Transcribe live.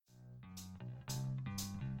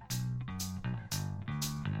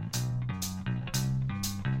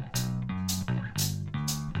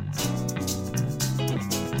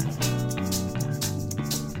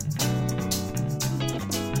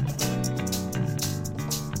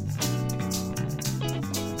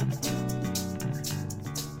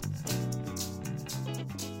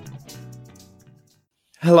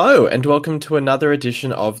Hello, and welcome to another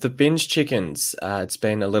edition of the Binge Chickens. It's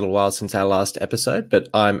been a little while since our last episode, but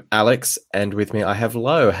I'm Alex, and with me I have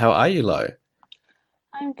Lo. How are you, Lo?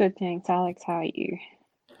 I'm good, thanks, Alex. How are you?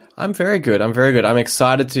 I'm very good. I'm very good. I'm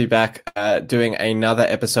excited to be back doing another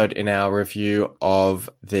episode in our review of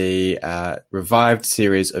the revived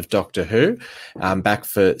series of Doctor Who. Back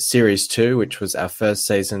for series two, which was our first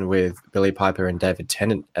season with Billy Piper and David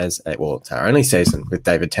Tennant it's our only season with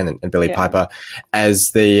David Tennant and Billy Yeah. Piper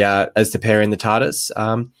as the pair in the TARDIS.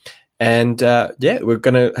 We're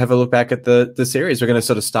going to have a look back at the series. We're going to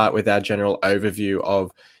sort of start with our general overview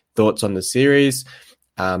of thoughts on the series.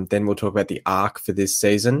 Then we'll talk about the arc for this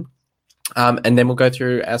season. And then we'll go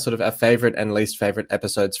through our favorite and least favorite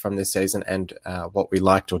episodes from this season and what we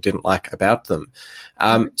liked or didn't like about them.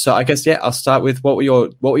 So I guess, I'll start with what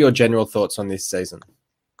were your general thoughts on this season?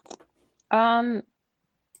 Oh,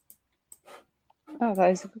 that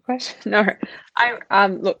was a good question. No,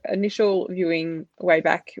 look, initial viewing way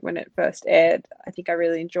back when it first aired, I think I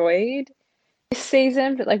really enjoyed this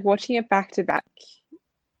season, but like watching it back to back,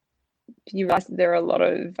 you realize that there are a lot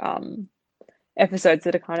of episodes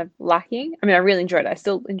that are kind of lacking. I mean, I really enjoyed it. I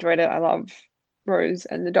still enjoyed it. I love Rose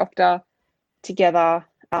and the Doctor together.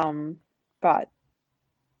 But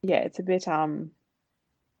yeah, it's a bit I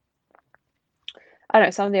don't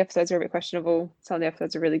know, some of the episodes are a bit questionable. Some of the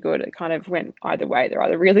episodes are really good. It kind of went either way. They're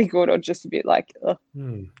either really good or just a bit like, ugh.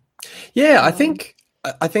 Yeah, I think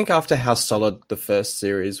after how solid the first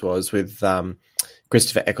series was with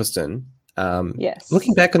Christopher Eccleston, Yes.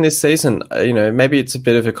 looking back on this season, maybe it's a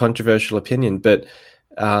bit of a controversial opinion, but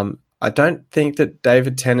I don't think that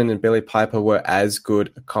David Tennant and Billy Piper were as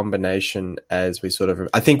good a combination as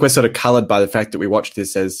I think we're sort of coloured by the fact that we watched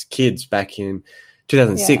this as kids back in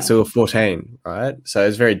 2006 Yeah. or 14, right? So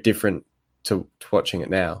it's very different to watching it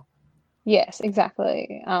now. Yes,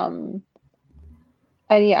 exactly. And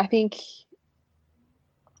yeah,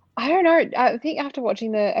 I don't know. I think after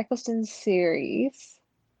watching the Eccleston series,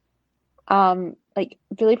 like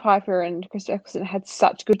Billy Piper and Chris Eccleston had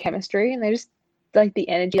such good chemistry, and they just like the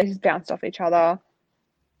energy they just bounced off each other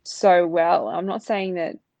so well. I'm not saying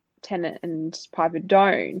that Tennant and Piper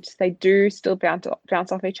don't. They do still bounce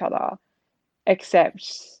off each other,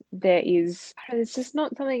 except it's just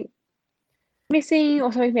not something missing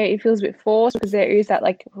or something maybe it feels a bit forced because there is that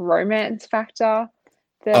like romance factor I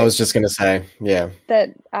that was just going to say, yeah.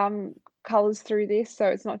 that colors through this. So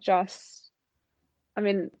it's not just, I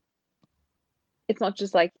mean, it's not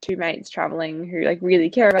just like two mates traveling who like really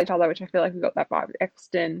care about each other, which I feel like we got that vibe with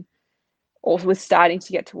Exton. Also, we're starting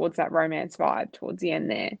to get towards that romance vibe towards the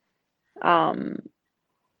end there. I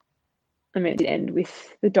mean, it did end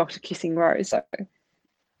with the Doctor kissing Rose, so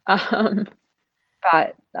um,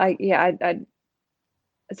 but I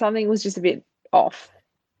something was just a bit off.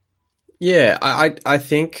 Yeah, I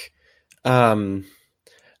think I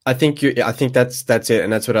think that's it,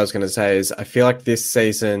 and that's what I was going to say. Is I feel like this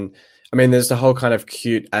season, I mean, there's the whole kind of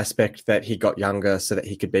cute aspect that he got younger so that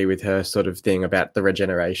he could be with her, sort of thing about the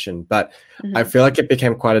regeneration. But I feel like it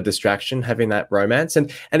became quite a distraction having that romance,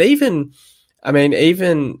 and even, I mean,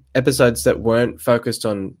 even episodes that weren't focused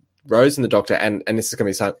on Rose and the Doctor, and this is going to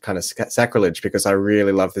be some kind of sacrilege because I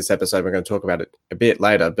really love this episode. We're going to talk about it a bit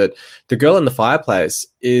later, but the girl in the fireplace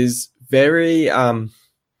is very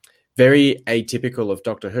atypical of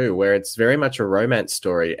Doctor Who, where it's very much a romance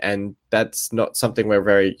story, and that's not something we're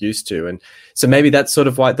very used to. And so maybe that's sort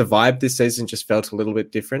of why the vibe this season just felt a little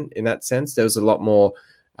bit different in that sense. There was a lot more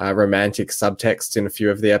romantic subtext in a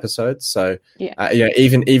few of the episodes. So, Yeah.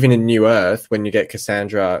 even in New Earth, when you get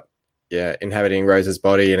Cassandra, inhabiting Rose's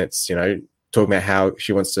body, and it's talking about how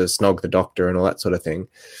she wants to snog the Doctor and all that sort of thing.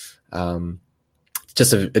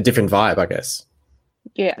 Just a different vibe, I guess.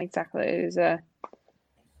 Yeah, exactly. It is a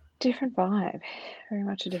different vibe, very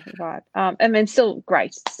much a different vibe. I mean, still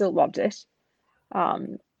great, still loved it.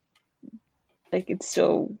 Like it's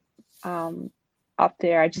still up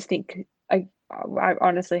there. I just think I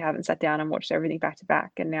honestly haven't sat down and watched everything back to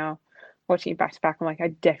back, and now watching it back to back, I'm like, I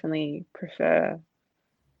definitely prefer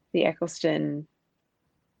the Eccleston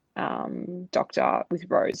Doctor with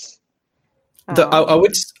Rose. I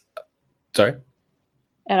would. Sorry.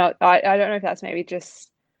 And I don't know if that's maybe just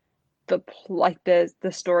the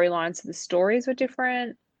storylines of the stories were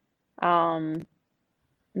different.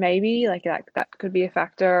 Maybe like that could be a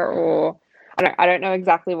factor, or I don't know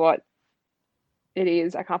exactly what it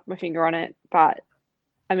is. I can't put my finger on it, but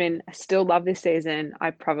I mean, I still love this season.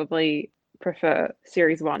 I probably prefer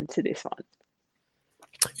series one to this one.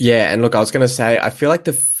 Yeah, and look, I was going to say, I feel like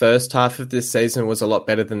the first half of this season was a lot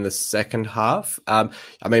better than the second half. I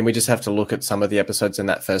mean, we just have to look at some of the episodes in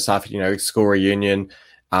that first half, school reunion,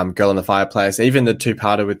 Girl in the Fireplace, even the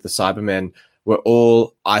two-parter with the Cybermen were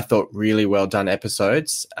all, I thought, really well done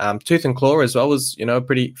episodes. Tooth and Claw as well was, you know, a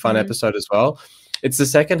pretty fun episode as well. It's the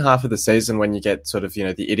second half of the season when you get sort of, you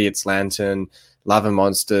know, the Idiot's Lantern, Love and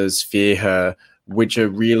Monsters, Fear Her, which are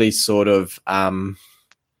really sort of,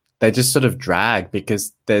 they just sort of drag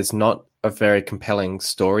because there's not a very compelling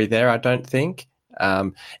story there, I don't think.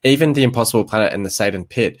 Even The Impossible Planet and The Satan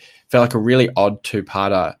Pit felt like a really odd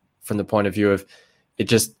two-parter from the point of view of it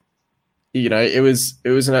just, you know, it was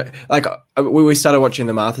like we started watching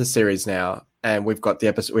the Martha series now, and we had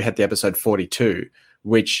the episode 42,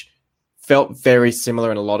 which felt very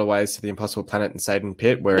similar in a lot of ways to The Impossible Planet and Satan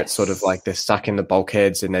Pit, where it's sort of like they're stuck in the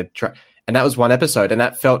bulkheads and and that was one episode, and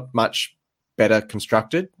that felt much better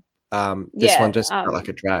constructed. This one just felt like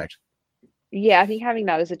it dragged. Yeah, I think having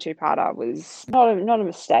that as a two-parter was not a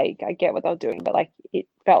mistake. I get what they were doing, but like it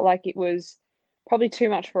felt like it was probably too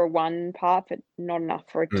much for a one part, but not enough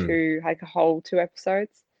for a whole two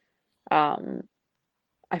episodes. I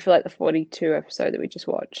feel like the 42 episode that we just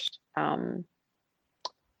watched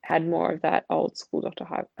had more of that old school Doctor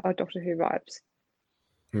Who vibes.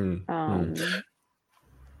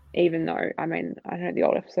 Even though, I mean, I know the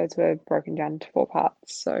old episodes were broken down into 4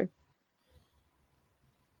 parts, so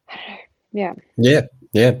yeah.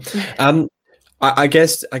 I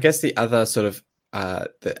guess the other sort of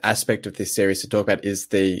the aspect of this series to talk about is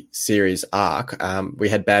the series arc. We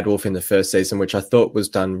had Bad Wolf in the first season, which I thought was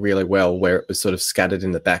done really well, where it was sort of scattered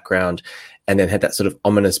in the background and then had that sort of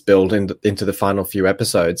ominous build into the final few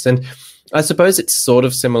episodes. And I suppose it's sort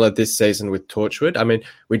of similar this season with Torchwood. I mean,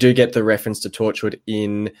 we do get the reference to Torchwood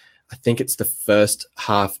in, I think it's the first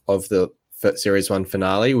half of the series 1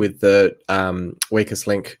 finale with the weakest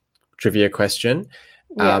link trivia question.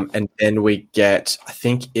 And then we get, I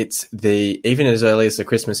think it's even as early as the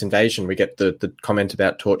Christmas invasion, we get the comment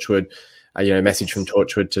about Torchwood, message from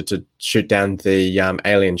Torchwood to shoot down the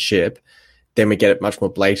alien ship. Then we get it much more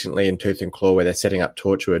blatantly in Tooth and Claw, where they're setting up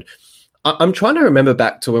Torchwood. I'm trying to remember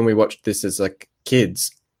back to when we watched this as like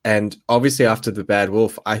kids, and obviously after the Bad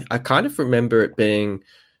Wolf, I kind of remember it being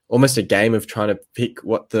almost a game of trying to pick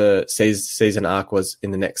what the season arc was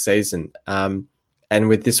in the next season. And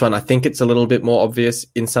with this one, I think it's a little bit more obvious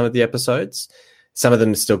in some of the episodes. Some of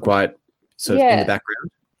them are still quite sort of in the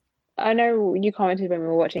background. I know you commented when we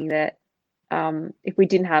were watching that if we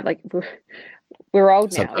didn't have, like, we're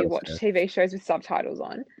old now, we watch TV shows with subtitles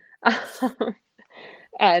on.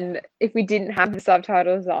 And if we didn't have the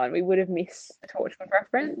subtitles on, we would have missed the Torchwood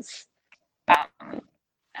reference.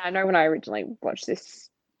 I know when I originally watched this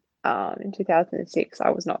in 2006, I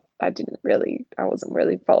wasn't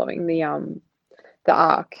really following the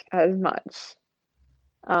arc as much.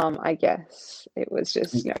 I guess it was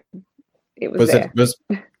just, it was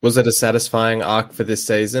was it a satisfying arc for this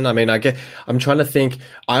season? I mean, I'm trying to think.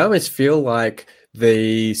 I almost feel like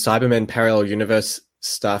the Cybermen parallel universe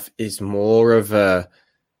stuff has more of an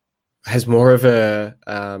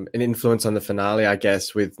influence on the finale, I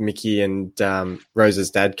guess, with Mickey and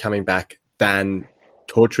Rose's dad coming back than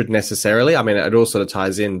Torchwood necessarily. I mean, it all sort of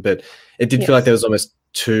ties in, but it did feel like there was almost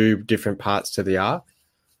 2 different parts to the arc.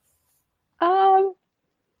 Not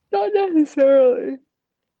necessarily.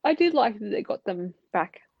 I did like that they got them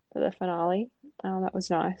back for the finale. That was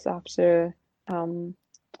nice after The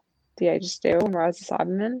Age of Steel and Rise of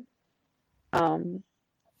Cybermen. I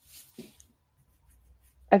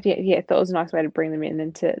thought it was a nice way to bring them in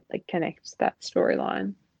and to like connect that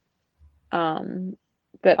storyline. But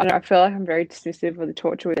I feel like I'm very dismissive of the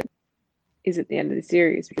Torchwood that is at the end of the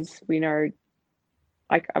series, because we know,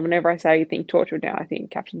 like, whenever I say you think Torchwood now, I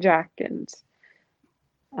think Captain Jack and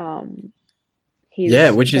his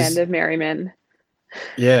band of merry men.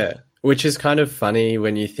 Yeah, which is kind of funny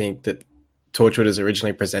when you think that Torchwood is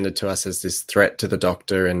originally presented to us as this threat to the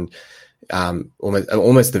Doctor and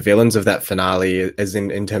almost the villains of that finale, as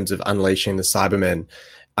in terms of unleashing the Cybermen.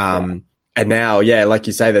 And now, like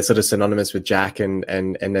you say, they're sort of synonymous with Jack, and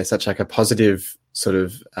they're such like a positive sort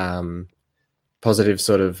of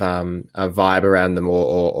vibe around them,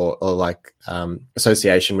 or like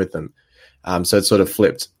association with them. So it's sort of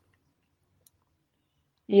flipped.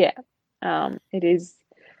 Yeah, it is.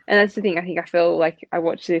 And that's the thing. I think I feel like I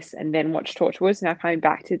watched this and then watched Torchwood. So now coming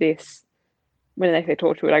back to this, when they say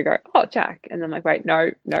Torchwood, I go, oh, Jack. And then I'm like, wait, no.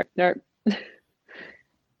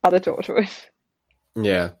 Other Torchwood.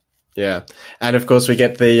 Yeah. And of course we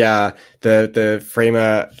get the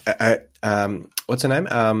Freema, what's her name?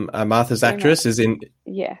 Martha's Freema. Actress is in.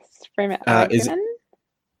 Yes. Freema Agyeman.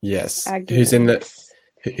 Yes. Agyeman.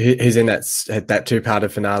 Who's in that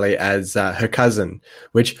 2-parter finale as her cousin,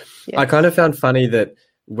 which I kind of found funny that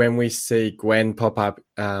when we see Gwen pop up,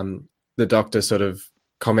 the Doctor sort of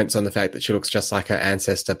comments on the fact that she looks just like her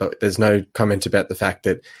ancestor, but there's no comment about the fact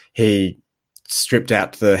that he stripped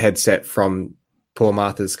out the headset from poor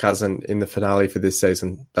Martha's cousin in the finale for this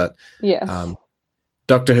season. But yes.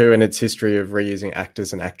 Doctor Who and its history of reusing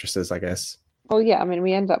actors and actresses, I guess. Well, yeah, I mean,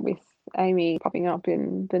 we end up with Amy popping up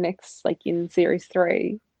in the next, like, in series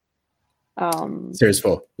 3. Series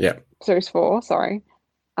 4, yeah. Series 4, sorry.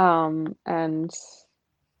 And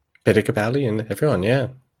Peter Capaldi and everyone, yeah.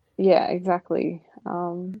 yeah, exactly.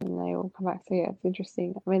 And they all come back. So yeah, it's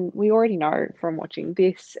interesting. I mean, we already know from watching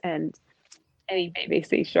this and any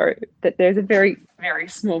BBC show that there's a very, very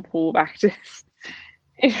small pool of actors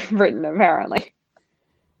in Britain, apparently.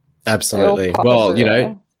 Absolutely. Well, you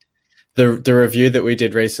know, the review that we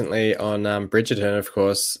did recently on Bridgerton, of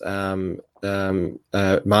course,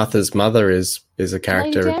 Martha's mother is a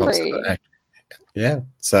character. Yeah.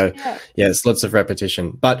 So yeah, it's lots of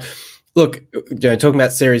repetition. But look, you know, talking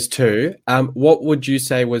about series 2, what would you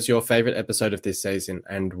say was your favorite episode of this season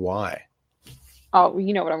and why? Oh,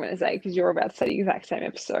 you know what I'm going to say, because you're about to say the exact same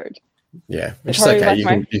episode. Yeah, which is okay.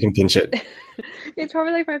 Like you can pinch it. It's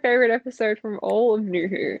probably like my favorite episode from all of New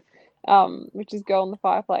Who, which is Girl in the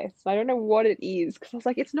Fireplace. I don't know what it is, because I was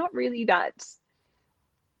like, it's not really that.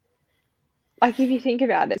 Like, if you think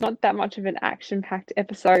about it, it's not that much of an action-packed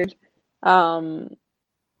episode. That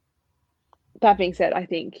being said, I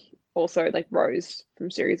think also like Rose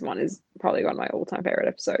from series 1 is probably one of my all-time favorite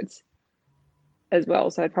episodes as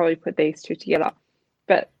well. So I'd probably put these two together.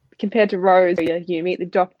 But compared to Rose, you meet the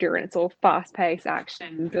Doctor and it's all fast-paced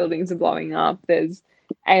action, buildings are blowing up, there's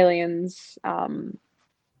aliens,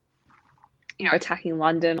 attacking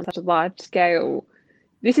London on such a large scale.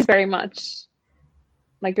 This is very much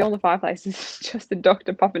like Girl in the Fireplace is just the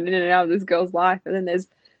Doctor popping in and out of this girl's life, and then there's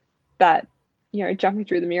that, jumping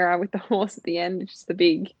through the mirror with the horse at the end, which is the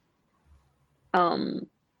big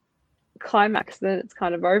climax. Then it's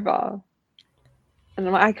kind of over, and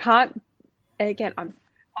I'm like, I can't. Again, I'm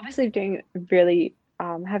obviously doing really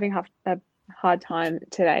having a hard time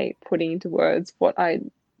today putting into words what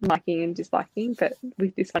I'm liking and disliking. But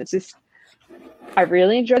with this one, it's just I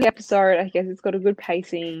really enjoyed the episode. I guess it's got a good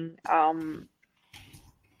pacing.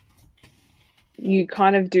 You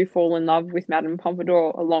kind of do fall in love with Madame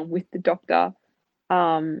Pompadour along with the Doctor,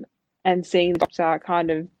 and seeing the Doctor kind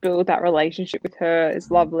of build that relationship with her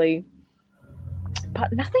is lovely.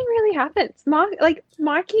 But nothing really happens.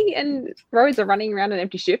 Mikey and Rose are running around an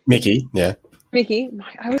empty ship. Mickey, yeah. Mickey.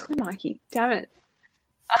 I always call Mikey. Damn it.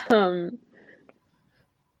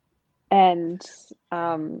 It's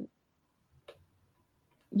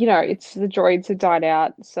the droids have died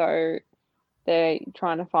out, so they're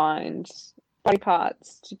trying to find body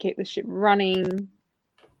parts to keep the ship running.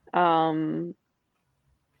 I feel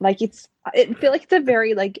like it's a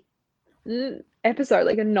very episode,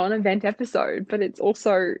 like a non-event episode, but it's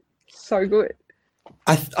also so good.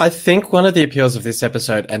 I think one of the appeals of this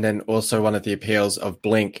episode, and then also one of the appeals of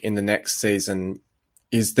Blink in the next season,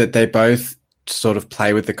 is that they both sort of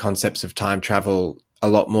play with the concepts of time travel a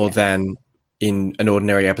lot more than in an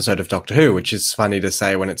ordinary episode of Doctor Who, which is funny to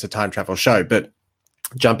say when it's a time travel show. But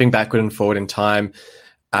jumping backward and forward in time,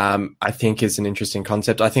 I think is an interesting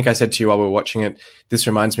concept. I think I said to you while we were watching it, this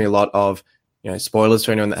reminds me a lot of, spoilers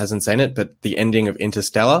for anyone that hasn't seen it, but the ending of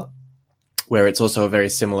Interstellar, where it's also a very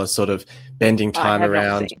similar sort of bending time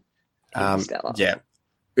around. Yeah.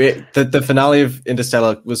 The finale of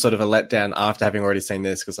Interstellar was sort of a letdown after having already seen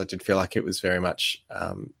this, because I did feel like it was very much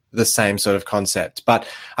the same sort of concept. But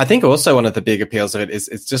I think also one of the big appeals of it is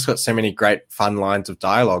it's just got so many great fun lines of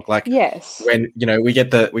dialogue. Like when, we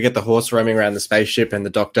get the horse roaming around the spaceship and the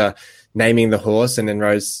Doctor naming the horse, and then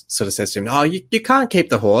Rose sort of says to him, "Oh, you can't keep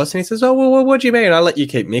the horse." And he says, "Oh, well, what do you mean? I'll let you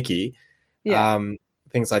keep Mickey." Yeah.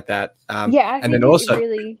 Things like that. I think then also, it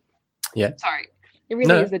really is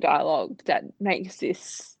the dialogue that makes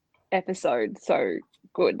this episode so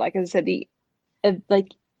good. Like as I said,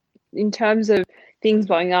 in terms of things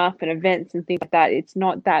blowing up and events and things like that, it's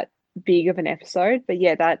not that big of an episode, but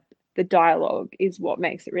that the dialogue is what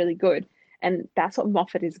makes it really good, and that's what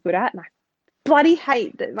Moffat is good at. And I bloody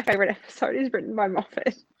hate that my favorite episode is written by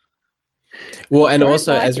Moffat. Well, and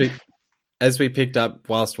also as we picked up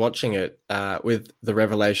whilst watching it, with the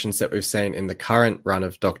revelations that we've seen in the current run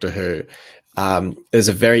of Doctor Who, there's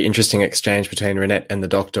a very interesting exchange between Renette and the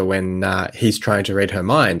Doctor when he's trying to read her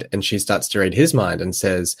mind, and she starts to read his mind and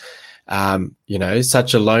says,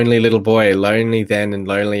 such a lonely little boy, lonely then and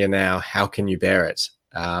lonelier now, how can you bear it?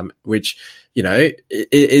 Which,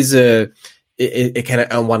 it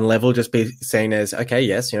can on one level just be seen as, okay,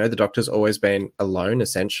 yes, the Doctor's always been alone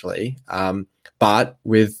essentially. But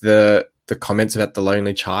with the the comments about the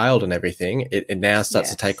lonely child and everything, it now starts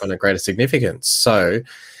to take Yes. on a greater significance. So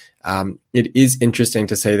it is interesting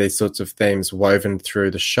to see these sorts of themes woven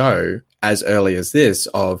through the show as early as this,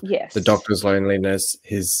 of Yes. the Doctor's loneliness,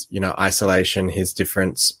 his, isolation, his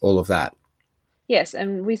difference, all of that. Yes,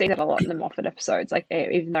 and we see that a lot in the Moffat episodes. Like,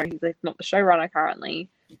 even though he's not the showrunner currently,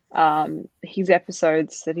 his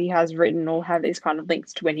episodes that he has written all have these kind of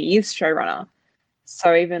links to when he is showrunner.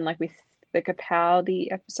 So even like with the Capaldi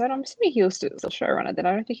episode, I'm assuming he was still showrunner. Then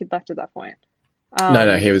I don't think he'd left at that point.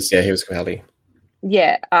 No, he was Capaldi.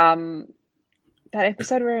 Yeah, that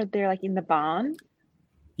episode where they're like in the barn.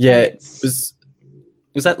 Yeah,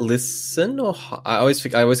 was that Listen or I always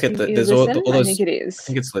get that there's all those. I think it is. I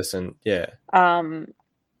think it's Listen. Yeah. And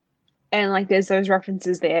like there's those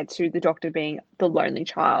references there to the Doctor being the lonely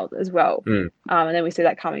child as well. And then we see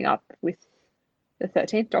that coming up with the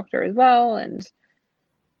 13th Doctor as well, and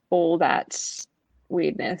all that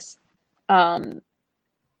weirdness. So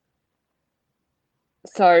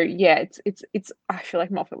yeah, it's I feel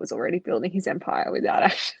like Moffat was already building his empire without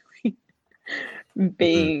actually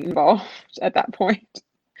being involved at that point.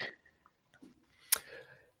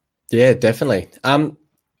 Yeah, definitely.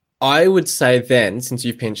 I would say then, since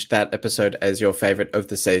you've pinched that episode as your favorite of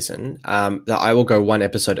the season, that I will go one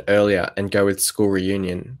episode earlier and go with School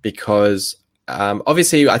Reunion, because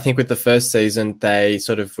obviously I think with the first season, they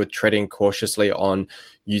sort of were treading cautiously on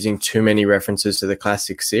using too many references to the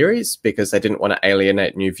classic series because they didn't want to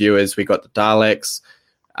alienate new viewers. We got the Daleks,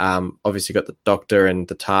 obviously got the Doctor and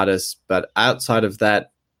the TARDIS, but outside of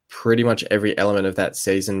that, pretty much every element of that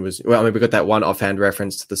season was, well, I mean, we got that one offhand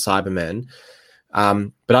reference to the Cybermen.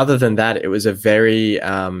 But other than that, it was a very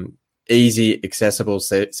easy, accessible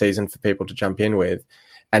season for people to jump in with.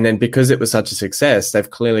 And then because it was such a success, they've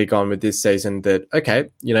clearly gone with this season that, okay,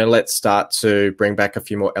 let's start to bring back a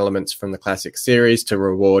few more elements from the classic series to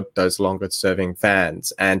reward those longer serving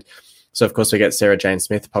fans. And so, of course, we get Sarah Jane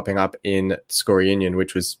Smith popping up in School Reunion,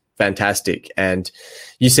 which was fantastic. And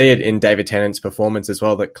you see it in David Tennant's performance as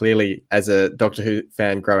well, that clearly as a Doctor Who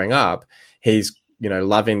fan growing up, he's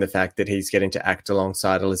loving the fact that he's getting to act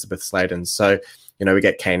alongside Elizabeth Sladen. So, we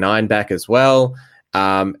get K9 back as well.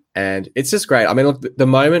 And it's just great. I mean, look, the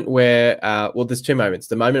moment where, there's two moments.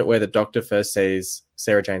 The moment where the Doctor first sees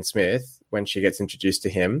Sarah Jane Smith when she gets introduced to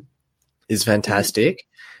him is fantastic.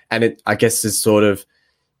 And it, I guess, is sort of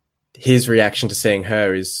his reaction to seeing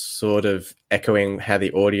her is sort of echoing how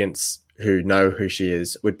the audience who know who she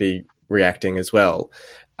is would be reacting as well.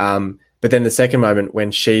 But then the second moment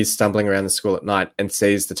when she's stumbling around the school at night and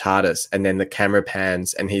sees the TARDIS and then the camera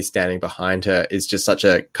pans and he's standing behind her is just such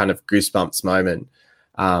a kind of goosebumps moment.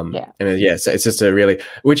 So it's just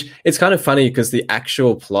which it's kind of funny because the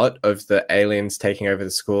actual plot of the aliens taking over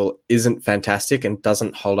the school isn't fantastic and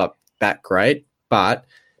doesn't hold up that great, but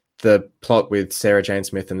the plot with Sarah Jane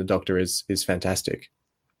Smith and the Doctor is fantastic.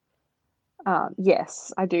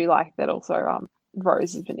 Yes, I do like that also.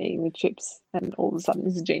 Rose has been eating the chips and all of a sudden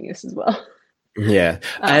is a genius as well. Yeah.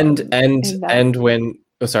 And when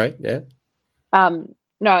having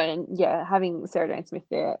Sarah Jane Smith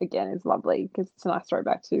there again is lovely because it's a nice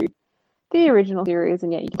throwback to the original series,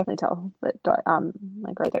 and you can definitely tell that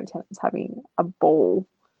great David Tennant's having a ball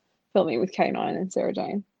filming with K9 and Sarah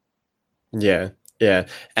Jane. Yeah.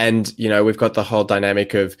 And we've got the whole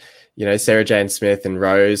dynamic of Sarah Jane Smith and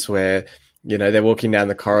Rose where they're walking down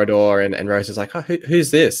the corridor and Rose is like, oh, who's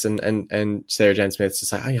this? And Sarah Jane Smith's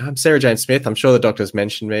just like, oh, yeah, I'm Sarah Jane Smith. I'm sure the Doctor's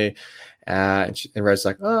mentioned me. And Rose is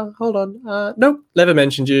like, oh, hold on. Nope, never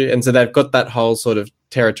mentioned you. And so they've got that whole sort of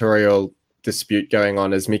territorial dispute going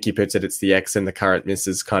on. As Mickey puts it, it's the ex and the current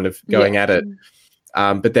missus kind of going at it.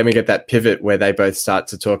 But then we get that pivot where they both start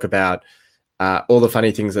to talk about all the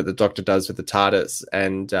funny things that the Doctor does with the TARDIS,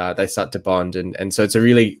 and they start to bond, and so it's a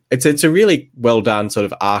really well done sort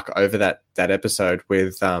of arc over that episode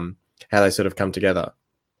with how they sort of come together.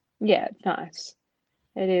 Yeah, it's nice.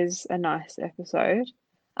 It is a nice episode.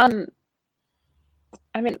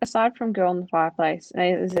 I mean, aside from Girl in the Fireplace,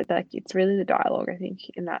 is it like it's really the dialogue I think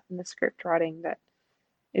in the script writing that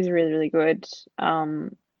is really really good.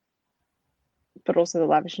 But also the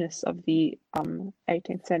lavishness of the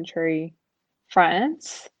 18th century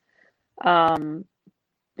France.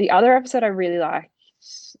 The other episode I really liked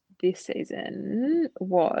this season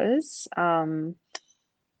was the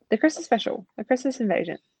Christmas special, the Christmas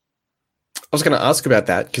Invasion. I was going to ask about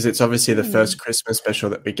that because it's obviously the first Christmas special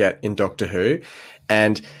that we get in Doctor Who.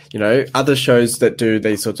 And, other shows that do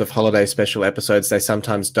these sorts of holiday special episodes, they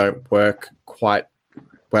sometimes don't work quite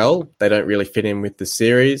well. They don't really fit in with the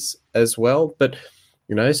series as well. But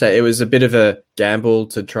so it was a bit of a gamble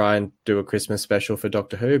to try and do a Christmas special for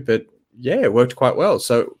Doctor Who, but yeah, it worked quite well.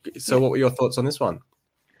 So what were your thoughts on this one?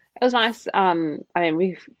 It was nice. I mean,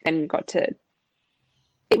 we've then got to.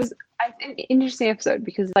 It was an interesting episode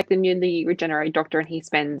because like the newly regenerated Doctor, and he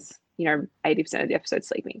spends 80% of the episode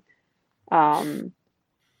sleeping.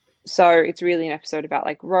 So it's really an episode about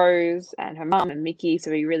like Rose and her mum and Mickey.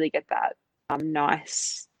 So we really get that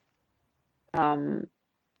nice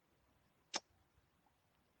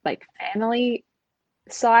like family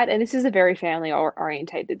side, and this is a very family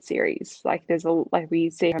orientated series. Like we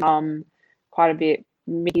see her mum quite a bit,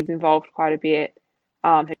 Mickey's involved quite a bit,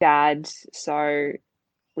 her dad. So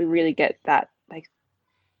we really get that like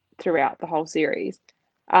throughout the whole series.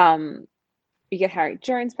 We get Harry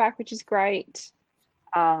Jones back, which is great.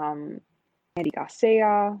 Andy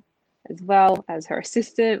Garcia as well as her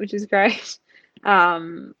assistant, which is great.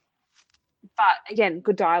 But again,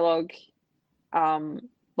 good dialogue,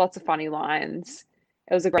 lots of funny lines.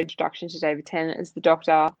 It was a great introduction to David Tennant as the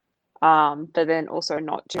Doctor, but then also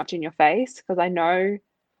not too much in your face, because I know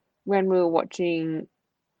when we were watching,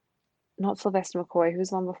 not Sylvester McCoy, who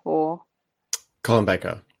was one before? Colin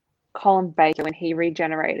Baker, when he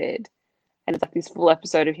regenerated, and it's like this full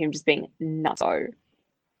episode of him just being nutso.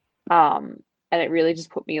 And it really just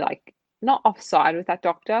put me like not offside with that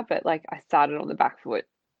Doctor, but like I started on the back foot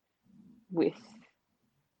with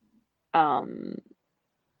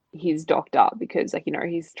his Doctor, because like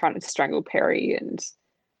he's trying to strangle Perry and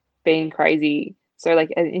being crazy. So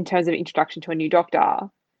like in terms of introduction to a new Doctor,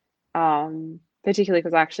 particularly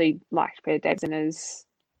because I actually liked Peter Davison as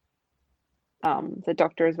the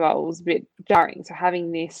Doctor as well, was a bit jarring. So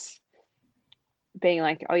having this being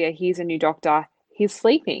like, oh yeah, here's a new Doctor, he's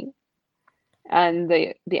sleeping, and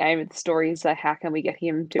the aim of the story is like, how can we get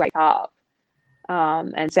him to wake up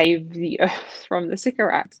and save the Earth from the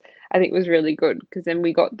Sycorax? I think was really good, because then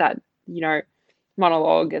we got that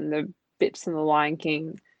monologue and the bits from the Lion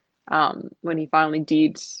King when he finally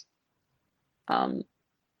did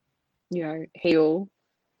heal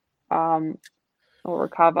or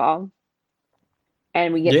recover,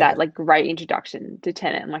 and we get that like great introduction to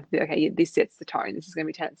Tennant, and like, okay, this sets the tone, this is going to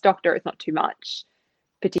be Tennant's Doctor. It's not too much,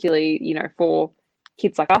 particularly for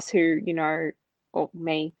kids like us who or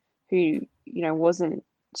me who wasn't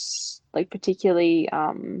like particularly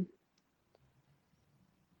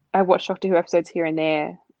I watched Doctor Who episodes here and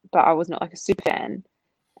there, but I was not like a super fan,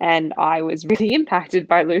 and I was really impacted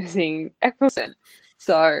by losing Eccleston.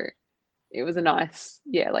 So it was a nice,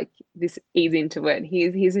 like this ease into it.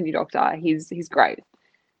 He's a new Doctor. He's great,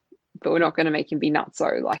 but we're not going to make him be nuts.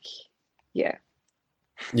 So like, yeah.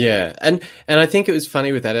 Yeah, and I think it was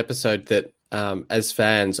funny with that episode that as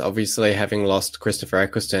fans, obviously having lost Christopher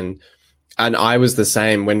Eccleston, and I was the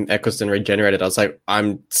same when Eccleston regenerated. I was like,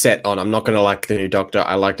 I'm set on, I'm not going to like the new Doctor.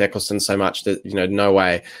 I liked Eccleston so much that, no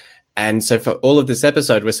way. And so for all of this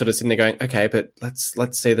episode, we're sort of sitting there going, okay, but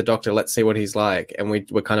let's see the Doctor. Let's see what he's like. And we're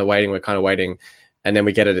kind of waiting. And then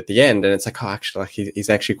we get it at the end. And it's like, oh, actually, like he's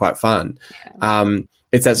actually quite fun. Yeah.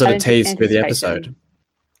 It's that sort of tease through the episode.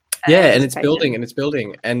 Yeah, and it's building.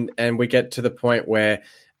 And we get to the point where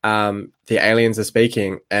the aliens are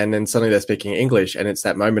speaking, and then suddenly they're speaking English, and it's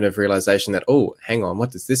that moment of realization that, oh, hang on,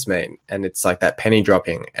 what does this mean? And it's like that penny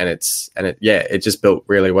dropping, and it just built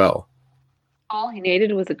really well. All he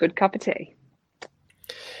needed was a good cup of tea.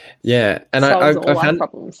 Yeah, and I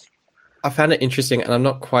found it interesting, and I'm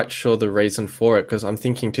not quite sure the reason for it, because I'm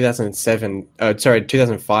thinking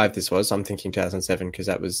 2005 this was. I'm thinking 2007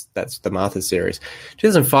 because that's the Martha series.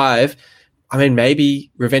 2005, I mean,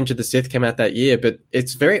 maybe Revenge of the Sith came out that year, but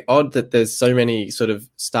it's very odd that there's so many sort of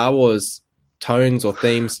Star Wars tones or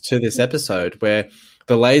themes to this episode, where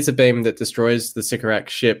the laser beam that destroys the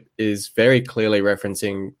Sycorax ship is very clearly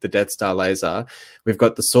referencing the Death Star laser. We've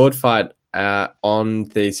got the sword fight on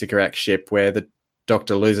the Sycorax ship where the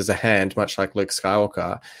Doctor loses a hand, much like Luke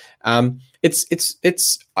Skywalker.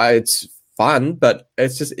 It's fun, but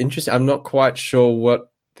it's just interesting. I'm not quite sure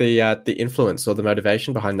what the influence or the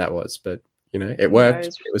motivation behind that was, but it worked.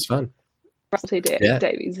 It was fun. Russell T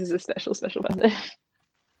Davies is a special person.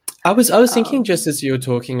 I was thinking, just as you were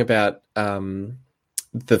talking about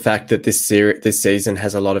the fact that this season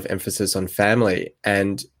has a lot of emphasis on family,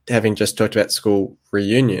 and having just talked about school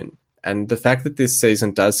reunion, and the fact that this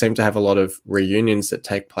season does seem to have a lot of reunions that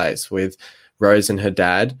take place with Rose and her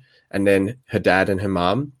dad, and then her dad and her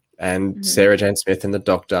mum, and Sarah Jane Smith and the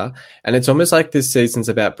Doctor. And it's almost like this season's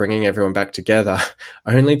about bringing everyone back together,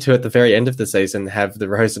 only to, at the very end of the season, have the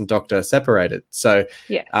Rose and Doctor separated. So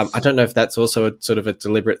yes. I don't know if that's also a sort of a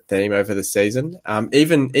deliberate theme over the season.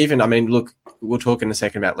 Even, I mean, look, we'll talk in a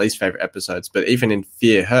second about least favorite episodes, but even in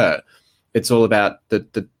Fear Her, it's all about the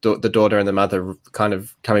daughter and the mother kind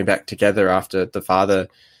of coming back together after the father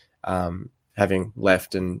having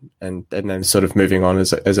left and then sort of moving on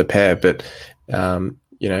as a pair. But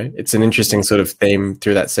it's an interesting sort of theme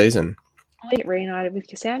through that season. I get reunited with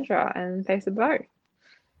Cassandra and Face of Bo.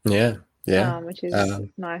 Yeah. Which is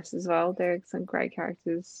nice as well. They're some great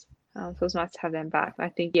characters. So it was nice to have them back. I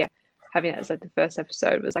think, having that as like the first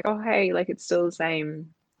episode was like, oh hey, like it's still the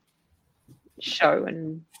same show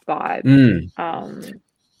and vibe.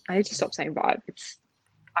 I need to stop saying vibe.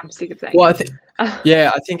 I'm sick of saying. Well,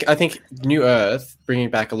 I think New Earth, bringing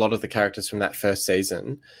back a lot of the characters from that first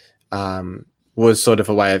season, was sort of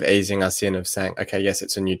a way of easing us in, of saying, okay, yes,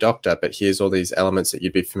 it's a new Doctor, but here's all these elements that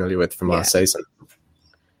you'd be familiar with from last season.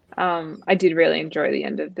 I did really enjoy the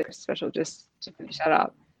end of the special, just to finish that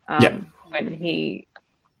up. When he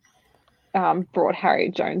brought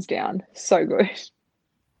Harriet Jones down. So good.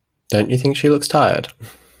 Don't you think she looks tired?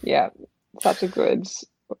 Yeah, such a good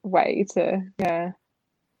way to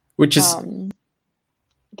which is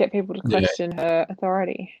get people to question her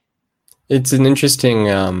authority. It's an interesting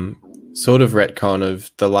sort of retcon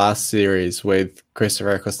of the last series, with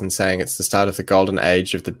Christopher Eccleston saying it's the start of the golden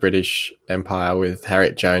age of the British Empire, with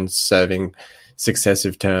Harriet Jones serving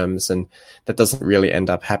successive terms, and that doesn't really end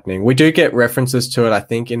up happening. We do get references to it, I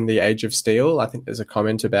think, in the Age of Steel. I think there's a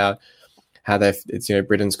comment about how it's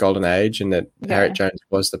Britain's golden age, and that Harriet Jones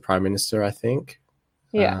was the Prime Minister, I think.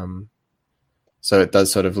 So it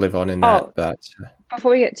does sort of live on in that. But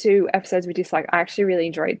before we get to episodes we dislike, I actually really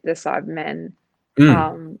enjoyed the Cybermen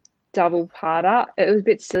double-parter. It was a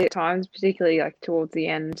bit silly at times, particularly like towards the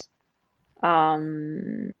end,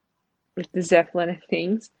 with the Zeppelin and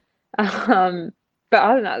things. But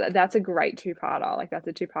I don't know, that's a great two-parter. Like that's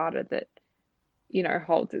a two-parter that,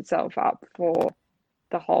 holds itself up for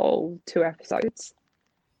the whole 2 episodes.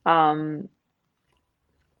 And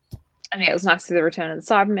it was nice to see the return of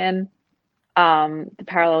the Cybermen. The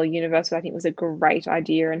parallel universe, I think, was a great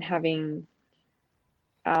idea, and having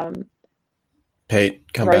Pete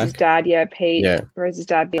come Rose's back. dad, Rose's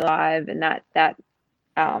dad be alive, and that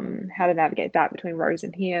how to navigate that between Rose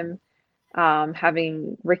and him,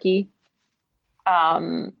 having Ricky,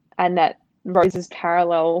 and that Rose's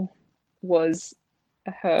parallel was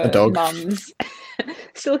her mum's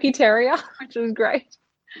silky terrier, which was great.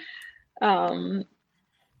 But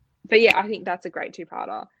I think that's a great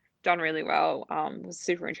two-parter, done really well. Was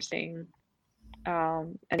super interesting.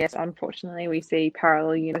 And yes, unfortunately, we see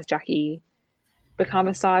parallel universe Jackie become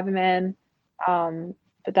a Cyberman,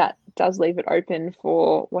 but that does leave it open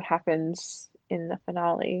for what happens in the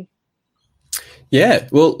finale. Yeah,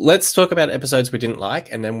 well, let's talk about episodes we didn't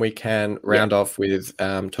like, and then we can round off with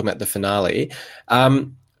talking about the finale.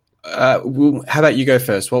 How about you go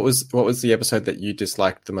first? What was the episode that you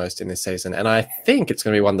disliked the most in this season? And I think it's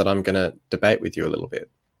going to be one that I'm going to debate with you a little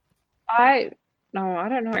bit. I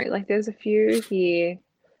don't know. Like, there's a few here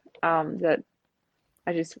that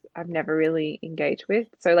I've never really engaged with.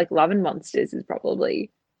 So, like, Love and Monsters is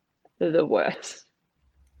probably the worst.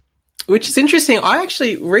 Which is interesting. I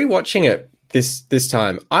actually, rewatching it this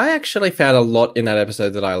time, I actually found a lot in that episode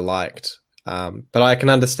that I liked. But I can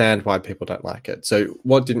understand why people don't like it. So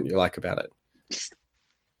what didn't you like about it?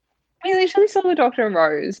 We literally saw the Doctor and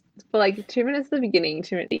Rose for like 2 minutes at the beginning,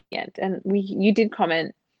 2 minutes at the end. And you did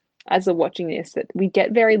comment as we're watching this that we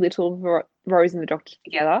get very little of Rose and the Doctor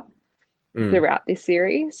together throughout this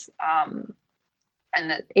series. And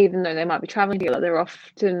that even though they might be traveling together, they're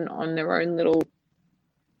often on their own little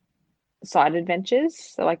side adventures.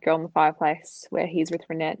 So like Girl in the Fireplace, where he's with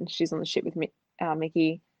Renette and she's on the ship with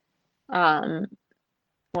Mickey. Wandering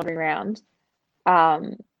around.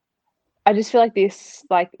 I just feel like this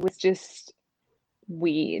was just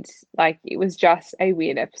weird. Like, it was just a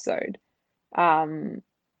weird episode.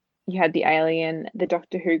 You had the alien, the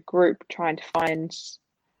Doctor Who group trying to find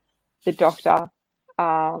the Doctor.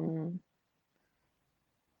 And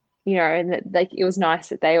that, it was nice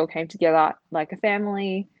that they all came together like a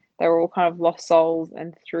family. They were all kind of lost souls,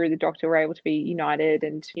 and through the Doctor were able to be united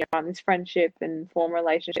and find this friendship and form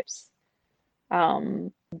relationships.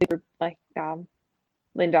 The group, like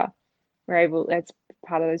Linda, as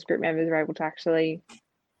part of those group members, were able to actually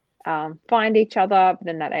find each other. But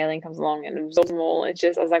then that alien comes along and absorbs them all. It's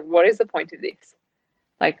just, I was like, what is the point of this?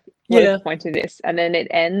 Like, what is the point of this? And then it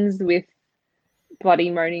ends with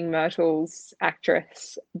bloody Moaning Myrtle's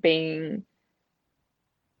actress being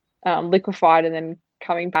liquefied and then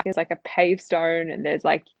coming back as like a pavestone, and there's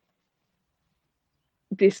like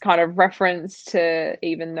this kind of reference to,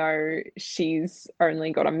 even though she's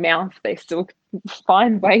only got a mouth, they still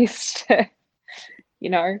find ways to,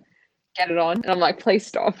 get it on. And I'm like, please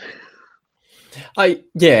stop. I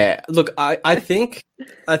think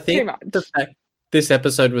Too much. the fact this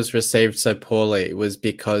episode was received so poorly was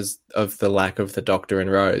because of the lack of the Doctor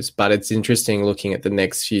and Rose. But it's interesting looking at the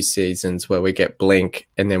next few seasons where we get Blink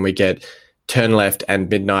and then we get Turn Left and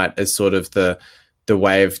Midnight as sort of the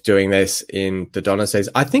way of doing this in the Donna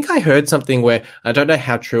season. I think I heard something where, I don't know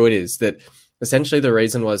how true it is, that essentially the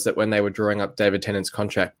reason was that when they were drawing up David Tennant's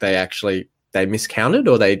contract, they miscounted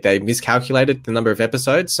or they miscalculated the number of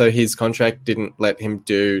episodes. So his contract didn't let him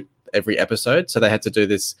do every episode. So they had to do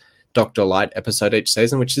this Dr. Light episode each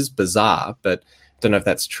season, which is bizarre, but I don't know if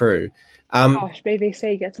that's true. Gosh,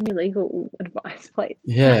 BBC, get some legal advice, please.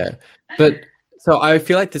 Yeah. But so I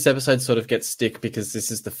feel like this episode sort of gets stick because this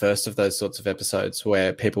is the first of those sorts of episodes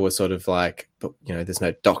where people were sort of like, but, you know, there's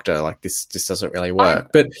no doctor, like this doesn't really work.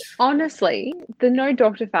 But honestly, the no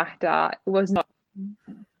doctor factor was not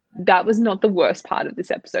the worst part of this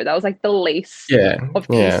episode. That was like the least of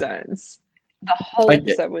concerns. The whole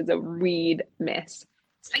episode was a weird mess.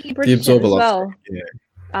 Speaking of British as well,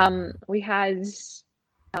 we had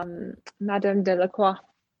Madame Delacroix.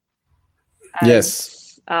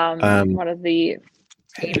 Yes. One of the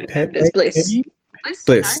Bliss.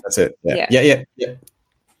 Bliss, that's it. Yeah.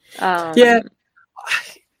 I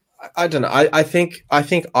don't know. I think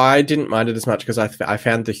I didn't mind it as much because I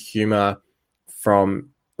found the humor from,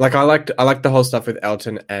 like, I liked the whole stuff with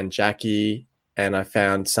Elton and Jackie, and I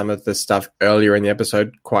found some of the stuff earlier in the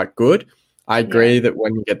episode quite good. I agree that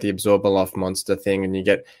when you get the Absorbaloff monster thing and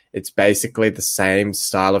it's basically the same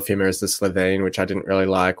style of humor as the Slovene, which I didn't really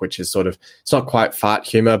like, which is sort of, it's not quite fart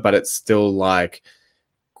humor, but it's still like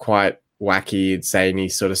quite wacky, zany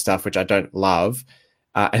sort of stuff, which I don't love.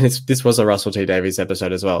 And this was a Russell T Davies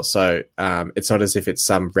episode as well. So it's not as if it's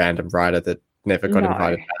some random writer that never got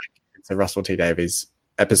invited back. It's a Russell T Davies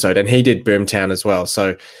episode. And he did Boomtown as well.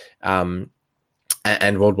 So,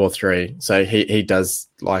 and World War III. So he does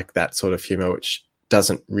like that sort of humor, which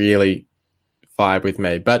doesn't really vibe with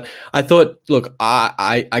me. But I thought, look,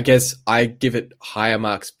 I guess I give it higher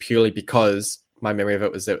marks purely because my memory of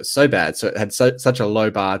it was that it was so bad. So it had such a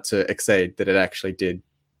low bar to exceed that it actually did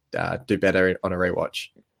do better on a rewatch.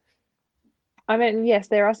 I mean, yes,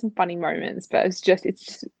 there are some funny moments, but it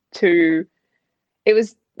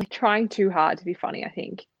was trying too hard to be funny, I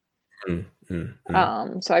think. So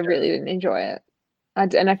I really didn't enjoy it.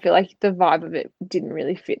 And I feel like the vibe of it didn't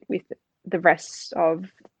really fit with the rest of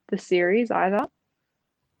the series either.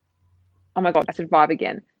 Oh my God, I said vibe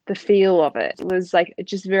again. The feel of it was like,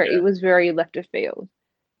 it was very left of field.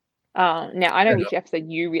 Now, I know which episode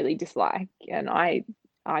you really dislike, and I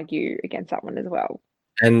argue against that one as well.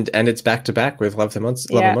 And it's back to back with Love and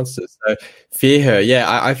Monsters. So Fear Her. Yeah,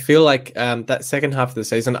 I feel like that second half of the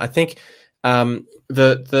season, I think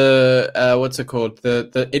the what's it called?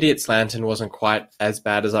 The Idiot's Lantern wasn't quite as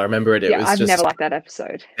bad as I remember it. I've never liked that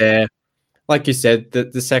episode. Yeah, like you said,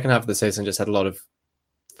 the second half of the season just had a lot of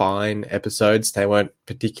fine episodes. They weren't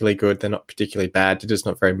particularly good. They're not particularly bad. They're just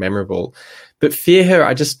not very memorable. But Fear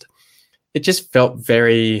Her, it just felt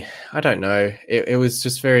very, I don't know. It was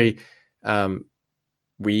just very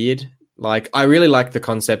weird. Like, I really like the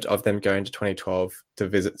concept of them going to 2012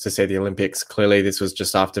 to see the Olympics. Clearly, this was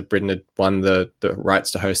just after Britain had won the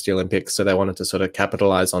rights to host the Olympics, so they wanted to sort of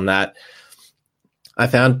capitalize on that. I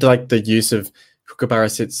found like the use of Kookaburra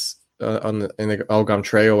Sits in the Old Gum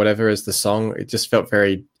Tree or whatever as the song, it just felt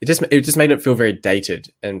very, it just made it feel very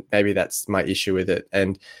dated, and maybe that's my issue with it.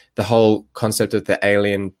 And the whole concept of the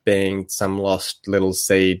alien being some lost little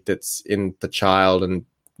seed that's in the child, and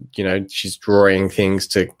you know, she's drawing things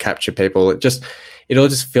to capture people. It all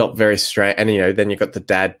just felt very strange. And, you know, then you got the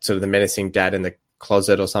dad, sort of the menacing dad in the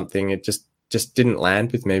closet or something. It just didn't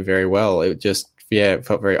land with me very well. It just, it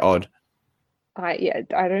felt very odd. I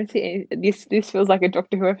don't see this feels like a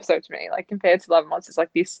Doctor Who episode to me, like compared to Love and Monsters. Like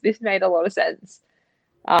this made a lot of sense.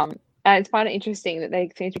 And it's kind of interesting that they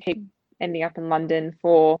seem to keep ending up in London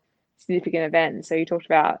for significant events. So you talked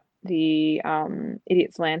about the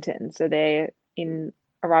Idiot's Lantern. So they're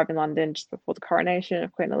arrive in London just before the coronation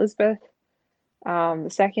of Queen Elizabeth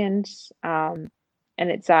II, and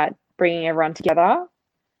it's at bringing everyone together,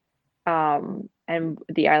 and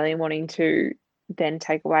the alien wanting to then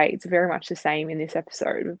take away. It's very much the same in this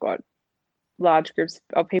episode. We've got large groups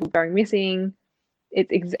of people going missing.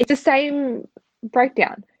 It's the same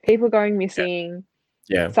breakdown. People going missing.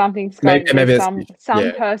 Yeah, something's going. Maybe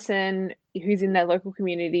some person who's in their local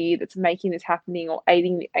community that's making this happening or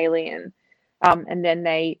aiding the alien. And then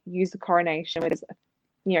they use the coronation where there's,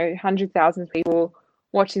 you know, 100,000 people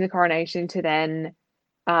watching the coronation to then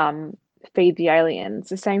feed the alien.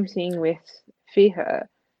 It's the same thing with Fear Her.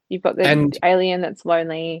 You've got the alien that's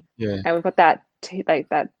lonely, and we've got that. I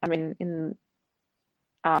mean, in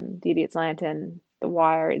the Idiot's Lantern, the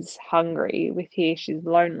Wire is hungry. With here, she's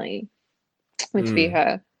lonely. With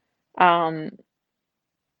Fear Her,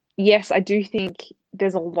 yes, I do think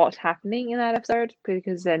there's a lot happening in that episode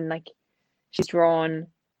because then like she's drawn,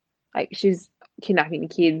 like she's kidnapping the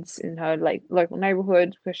kids in her like local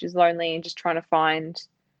neighborhood because she's lonely and just trying to find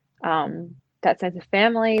that sense of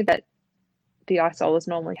family that the Isolas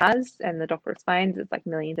normally has, and the Doctor explains it's like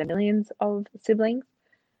millions and millions of siblings.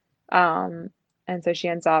 And so she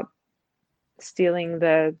ends up stealing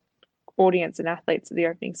the audience and athletes at the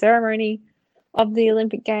opening ceremony of the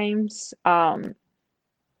Olympic Games. So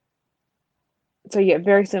yeah,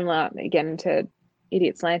 very similar again to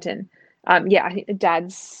Idiot's Lantern. Yeah, I think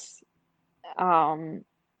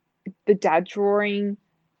the dad drawing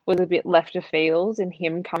was a bit left of field in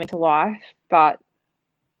him coming to life, but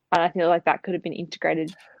I feel like that could have been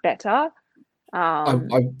integrated better. I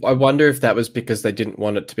wonder if that was because they didn't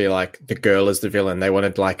want it to be like the girl is the villain. They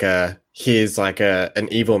wanted like here's like an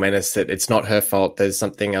evil menace that it's not her fault. There's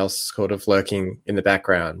something else sort of lurking in the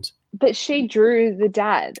background. But she drew the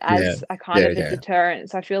dad as a kind of a deterrent.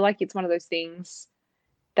 So I feel like it's one of those things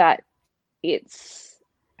that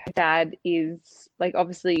her dad is like,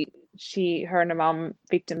 obviously her and her mum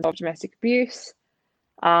victims of domestic abuse.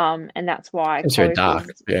 And that's why it's very dark.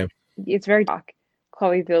 It's very dark.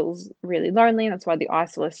 Chloe feels really lonely, and that's why the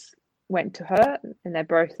Isolas went to her, and they're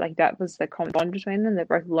both like, that was the common bond between them. They're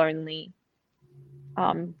both lonely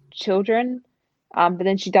children. But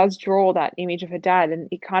then she does draw that image of her dad, and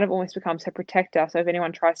it kind of almost becomes her protector. So if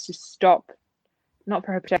anyone tries to stop, not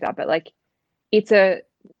for her protector, but like it's a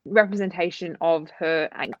representation of her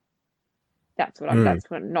anger. That's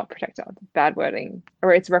what not protector, bad wording,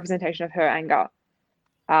 or it's a representation of her anger.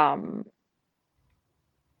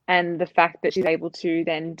 And the fact that she's able to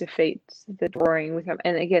then defeat the drawing with her,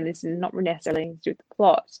 and again, this is not necessarily to do with the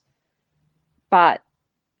plot, but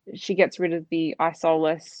she gets rid of the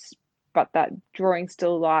Isolas, but that drawing's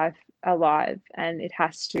still alive, and it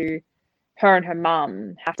has to, her and her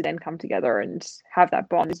mum have to then come together and have that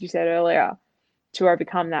bond, as you said earlier, to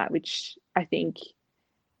overcome that, which I think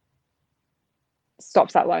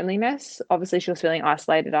stops that loneliness. Obviously, she was feeling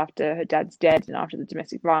isolated after her dad's dead and after the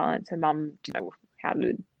domestic violence. Her mum didn't know how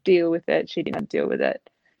to deal with it. She didn't deal with it,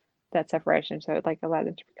 that separation. So it like allowed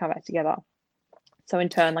them to come back together. So in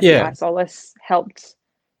turn, like the Isolas helped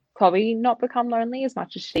Chloe not become lonely as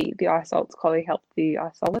much as the Isolas, Chloe helped the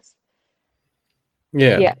Isolas.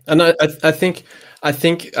 Yeah. And I think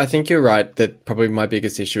you're right that probably my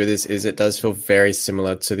biggest issue with this is it does feel very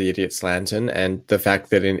similar to the Idiot's Lantern, and the fact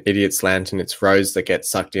that in Idiot's Lantern it's Rose that gets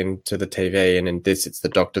sucked into the TV, and in this it's the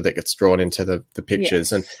Doctor that gets drawn into the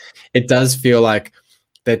pictures. Yes. And it does feel like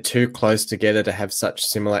they're too close together to have such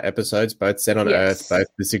similar episodes, both set on Earth, both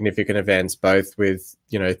with significant events, both with,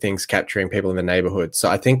 you know, things capturing people in the neighborhood. So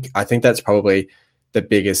I think that's probably the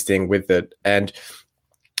biggest thing with it. And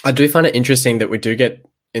I do find it interesting that we do get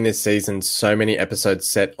in this season so many episodes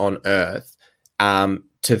set on Earth,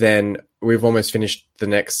 to then we've almost finished the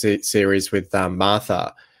next series with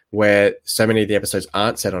Martha, where so many of the episodes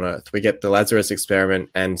aren't set on Earth. We get the Lazarus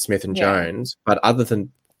Experiment and Smith and Jones, but other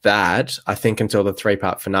than that, I think until the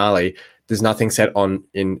 3-part finale, there's nothing set on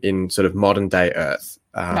in sort of modern day Earth.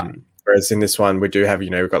 No. Whereas in this one, we do have, you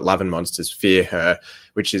know, we've got Love and Monsters, Fear Her,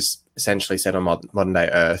 which is essentially set on modern day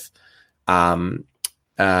Earth.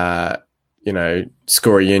 You know,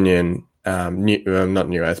 School Reunion, not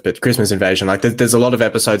New Earth, but Christmas Invasion. Like there's a lot of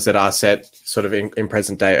episodes that are set sort of in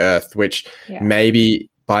present day Earth, which maybe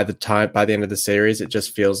by the end of the series, it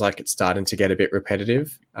just feels like it's starting to get a bit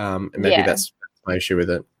repetitive. And maybe that's my issue with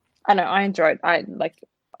it. I know. I enjoyed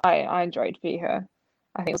Fear Her.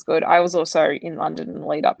 I think it was good. I was also in London in the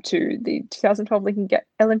lead up to the 2012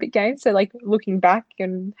 Olympic Games. So like looking back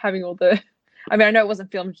and having all the, I mean, I know it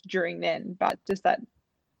wasn't filmed during then, but just that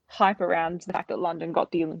hype around the fact that London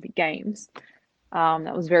got the Olympic Games,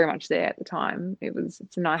 that was very much there at the time. It's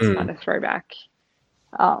a nice kind of throwback,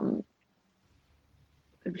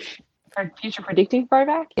 future predicting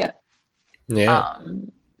throwback.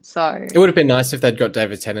 So it would have been nice if they'd got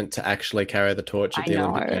David Tennant to actually carry the torch at the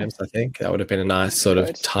Olympic Games. I think that would have been a nice sort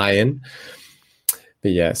of tie-in.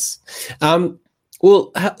 But yes.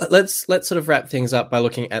 Well, let's sort of wrap things up by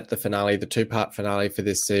looking at the finale, the 2-part finale for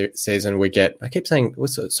this season. We get, I keep saying we're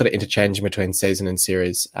sort of interchanging between season and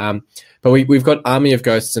series, but we've got Army of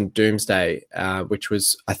Ghosts and Doomsday, which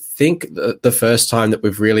was, I think, the first time that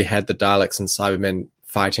we've really had the Daleks and Cybermen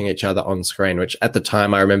fighting each other on screen, which at the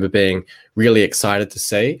time I remember being really excited to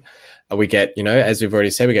see. We get, you know, as we've already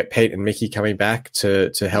said, we get Pete and Mickey coming back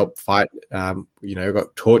to help fight. You know, we've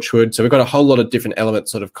got Torchwood. So we've got a whole lot of different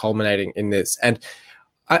elements sort of culminating in this. And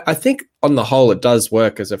I think on the whole it does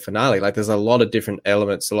work as a finale. Like there's a lot of different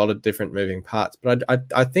elements, a lot of different moving parts, but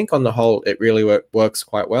I think on the whole it really works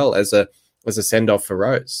quite well as a send off for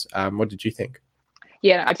Rose. What did you think?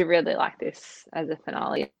 Yeah, I do really like this as a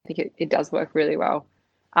finale. I think it does work really well.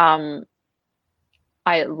 I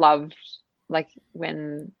loved like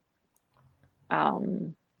when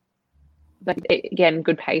like again,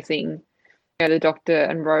 good pacing. You know, the Doctor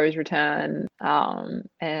and Rose return,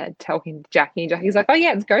 and talking to Jackie, and Jackie's like, "Oh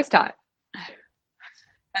yeah, it's ghost time,"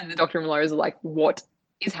 and the Doctor and Rose are like, "What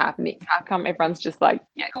is happening? How come everyone's just like,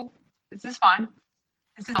 yeah, cool, this is fine,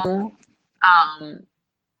 this is normal?"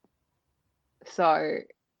 So,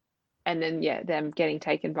 and then yeah, them getting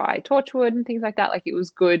taken by Torchwood and things like that. Like it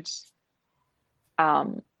was good,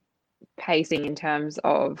 pacing in terms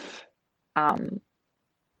of,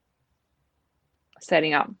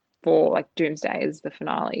 setting up for like Doomsday as the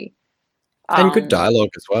finale. And good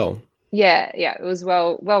dialogue as well. Yeah, it was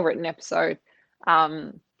well written episode.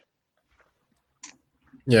 Yeah,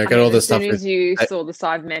 got all the stuff. As soon as you saw the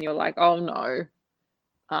Cybermen, you're like, oh no.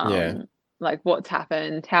 Like what's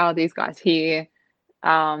happened? How are these guys here?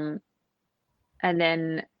 And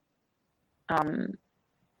then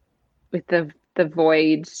with the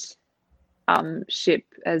Void ship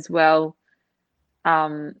as well,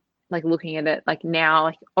 like looking at it like now,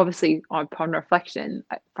 like obviously upon reflection,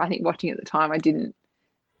 I think watching it at the time I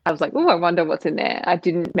was like, oh, I wonder what's in there. I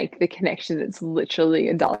didn't make the connection. It's literally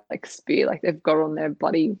a Dalek spear. Like they've got on their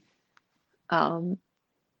bloody, on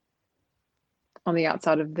the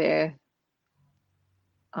outside of their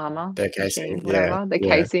armor, their casing, whatever, their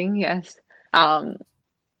casing. Yes.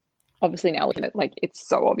 Obviously now looking at it, like it's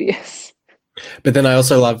so obvious. But then I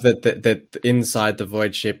also love that inside the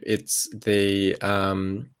Void ship, it's the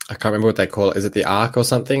I can't remember what they call it. Is it the Ark or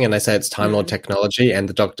something? And they say it's Time Lord technology, and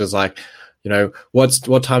the Doctor's like, you know, what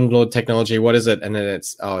Time Lord technology? What is it? And then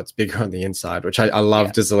it's bigger on the inside, which I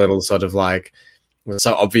loved as a little sort of like, it was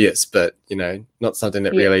so obvious, but you know, not something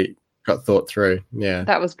that really got thought through. Yeah,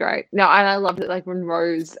 that was great. No, and I loved it. Like when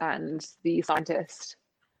Rose and the scientist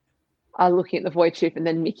are looking at the Void ship, and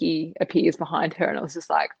then Mickey appears behind her, and I was just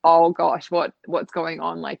like, oh gosh, what's going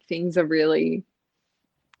on? Like things are really,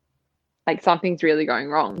 like something's really going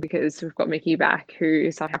wrong, because we've got Mickey back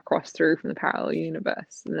who somehow crossed through from the parallel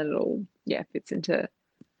universe, and then it all fits into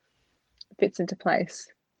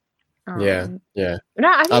place. Yeah. No,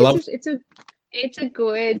 I think it's a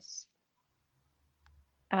good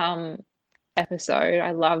episode.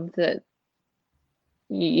 I love that.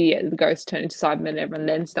 Yeah, the ghosts turn into Cybermen, and everyone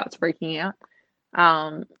then starts freaking out.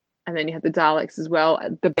 And then you have the Daleks as well.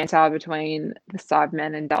 The banter between the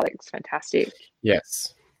Cybermen and Daleks, fantastic.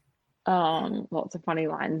 Yes. Lots of funny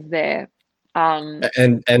lines there. And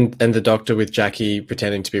the Doctor with Jackie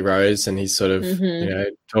pretending to be Rose, and he's sort of you know,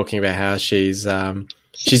 talking about how she's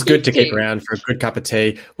good to keep around for a good cup of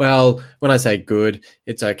tea. Well, when I say good,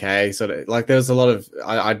 it's okay. Sort of like there was a lot of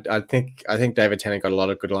I think David Tennant got a lot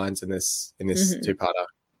of good lines in this two-parter.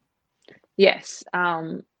 Yes.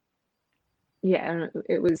 Yeah, and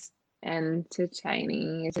it was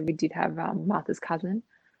entertaining. So we did have Martha's cousin.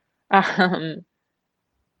 And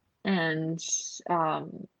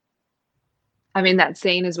I mean that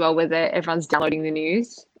scene as well where everyone's downloading the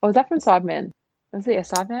news. Oh, was that from Cybermen? Was it a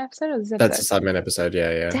Cybermen episode or this episode? That's a Cybermen episode,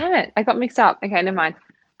 yeah. Damn it, I got mixed up. Okay, never mind.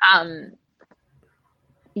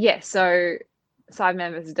 Yeah, so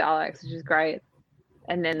Cybermen versus Daleks, which is great.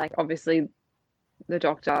 And then like obviously the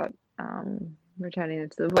Doctor returning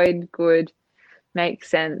into the Void, good, makes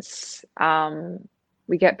sense.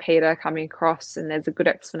 We get Peter coming across, and there's a good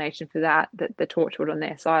explanation for that the Torchwood on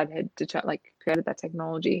their side had created that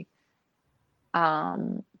technology.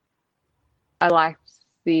 I liked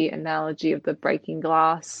the analogy of the breaking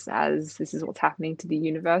glass, as this is what's happening to the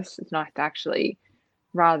universe. It's nice to actually,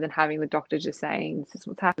 rather than having the Doctor just saying this is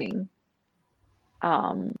what's happening,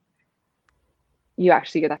 you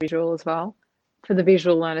actually get that visual as well for the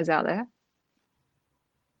visual learners out there.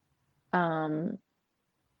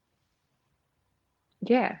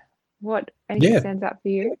 Yeah. What anything stands out for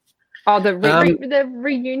you? Oh, the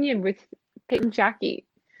reunion with Pete and Jackie.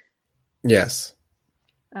 Yes.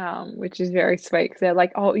 Which is very sweet, because they're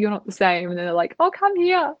like, "Oh, you're not the same," and then they're like, "Oh, come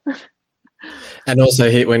here." And also,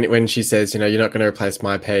 when she says, you know, you're not going to replace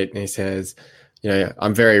my Pete, and he says, you know,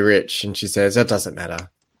 I'm very rich, and she says, that doesn't matter.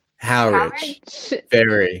 How rich?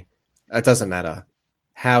 Very. That doesn't matter.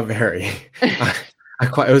 How very.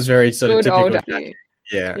 It was very sort of typical.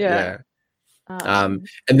 Yeah. And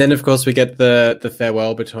then of course we get the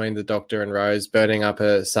farewell between the Doctor and Rose, burning up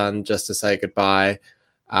her son just to say goodbye.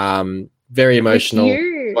 Very emotional.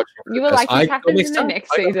 watching for You the were first. like, I this got happens mixed in the up.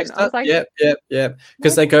 next I got season. mixed I was up. like, Yep.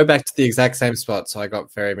 Because they go back to the exact same spot, so I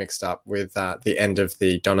got very mixed up with the end of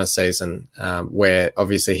the Donna season, where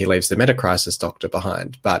obviously he leaves the Metacrisis doctor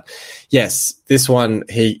behind. But yes, this one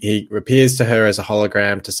he appears to her as a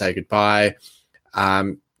hologram to say goodbye.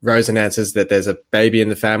 Rose announces that there's a baby in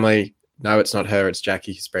the family. No, it's not her. It's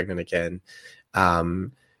Jackie who's pregnant again.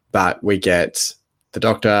 But we get the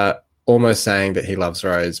doctor almost saying that he loves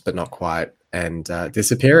Rose, but not quite, and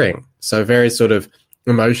disappearing. So very sort of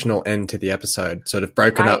emotional end to the episode, sort of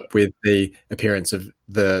broken up with the appearance of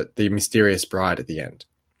the mysterious bride at the end.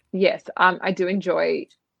 Yes, I do enjoy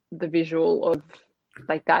the visual of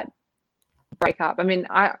like that breakup. I mean,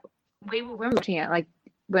 we were watching it like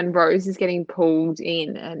when Rose is getting pulled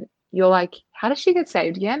in, and you're like, how does she get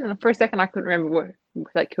saved again? And for a second, I couldn't remember who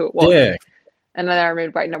it was. Yeah. And then I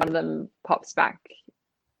remember, wait, no, one of them pops back,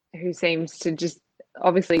 who seems to just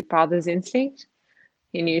obviously father's instinct.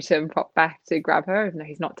 He knew to pop back to grab her, even though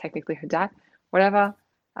he's not technically her dad. Whatever.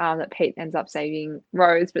 That Pete ends up saving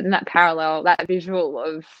Rose, but in that parallel, that visual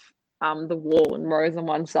of the wall and Rose on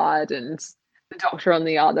one side and the doctor on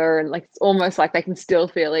the other, and like it's almost like they can still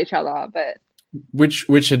feel each other, but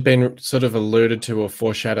which had been sort of alluded to or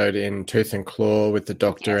foreshadowed in Tooth and Claw with the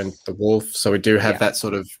doctor and the wolf. So we do have that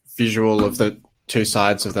sort of visual of the two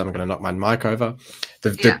sides of them. I'm going to knock my mic over.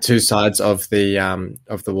 The two sides of the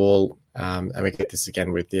wall, and we get this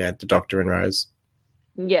again with the doctor and Rose.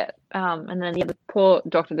 Yeah, and then the poor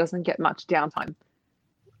doctor doesn't get much downtime.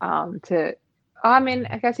 I mean,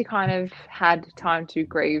 I guess he kind of had time to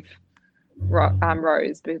grieve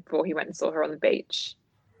Rose before he went and saw her on the beach.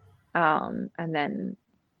 And then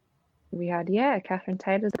we had, Catherine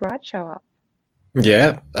Taylor's bride show up.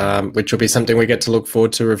 Yeah, which will be something we get to look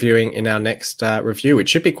forward to reviewing in our next review, which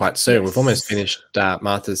should be quite soon. Yes. We've almost finished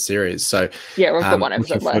Martha's series. So yeah, we've got one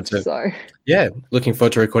episode left. Looking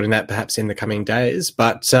forward to recording that perhaps in the coming days.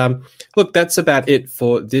 But look, that's about it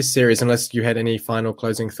for this series, unless you had any final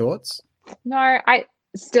closing thoughts. No, I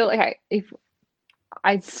still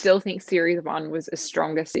think series 1 was a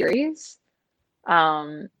stronger series.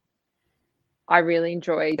 I really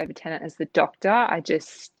enjoy David Tennant as the Doctor. I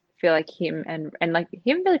just feel like him and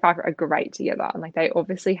Billy Piper are great together, and like they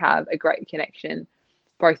obviously have a great connection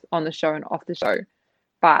both on the show and off the show.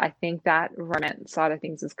 But I think that romance side of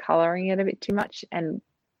things is coloring it a bit too much. And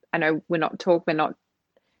I know we're not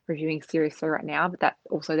reviewing series 3 right now, but that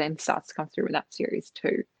also then starts to come through with that series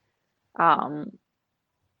too.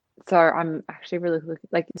 So I'm actually really looking,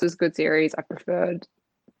 like, this was a good series. I preferred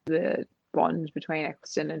the bond between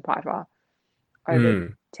Eccleston and Piper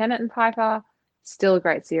over Tennant and Piper. Still a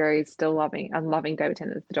great series. I'm loving David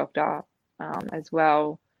Tennant as the Doctor as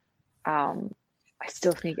well. I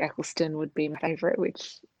still think Eccleston would be my favourite,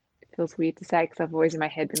 which feels weird to say because I've always in my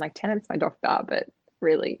head been like, Tennant's my Doctor, but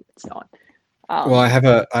really it's not. Well,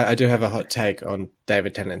 I do have a hot take on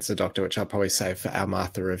David Tennant's the Doctor, which I'll probably save for our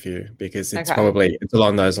Martha review, because it's it's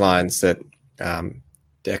along those lines that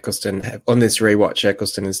Eccleston, on this rewatch,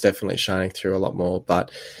 Eccleston is definitely shining through a lot more,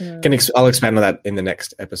 but I'll expand on that in the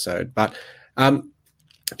next episode. But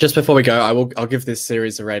just before we go, I'll give this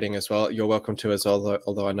series a rating as well. You're welcome to as well,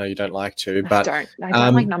 although I know you don't like to. But I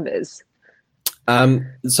don't like numbers.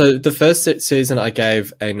 So the first season I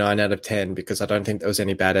gave a 9 out of 10 because I don't think there was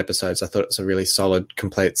any bad episodes. I thought it was a really solid,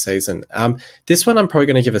 complete season. This one I'm probably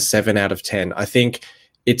going to give a 7 out of 10. I think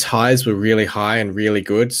its highs were really high and really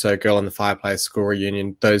good. So Girl in the Fireplace, School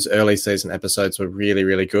Reunion, those early season episodes were really,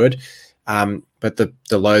 really good. But the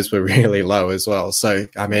lows were really low as well. So,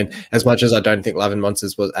 I mean, as much as I don't think Love and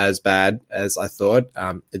Monsters was as bad as I thought,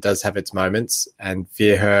 it does have its moments. And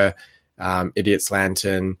Fear Her, Idiot's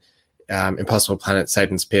Lantern, Impossible Planet,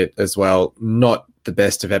 Satan's Pit as well, not the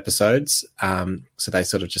best of episodes. So they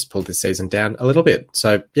sort of just pulled this season down a little bit.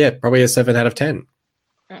 So, yeah, probably a 7 out of 10.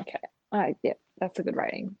 Okay. Yeah, that's a good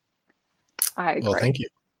rating. I agree. Well, thank you.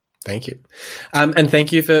 And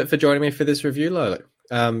thank you for joining me for this review, Lola.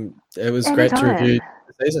 It was great to review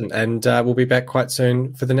the season, and we'll be back quite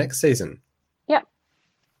soon for the next season. Yep.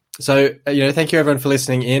 So, thank you everyone for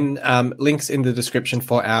listening in. Links in the description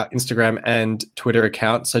for our Instagram and Twitter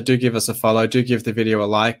account. So do give us a follow, do give the video a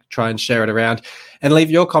like, try and share it around, and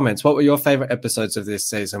leave your comments. What were your favorite episodes of this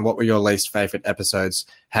season? What were your least favorite episodes?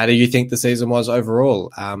 How do you think the season was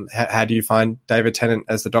overall? How do you find David Tennant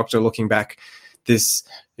as the Doctor looking back this,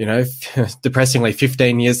 depressingly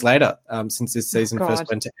 15 years later since this season first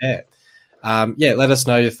went to air? Let us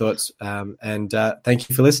know your thoughts, and thank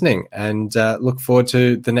you for listening, and look forward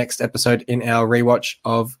to the next episode in our rewatch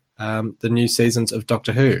of the new seasons of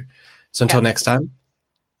Doctor Who. So until next time,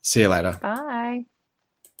 see you later. Bye.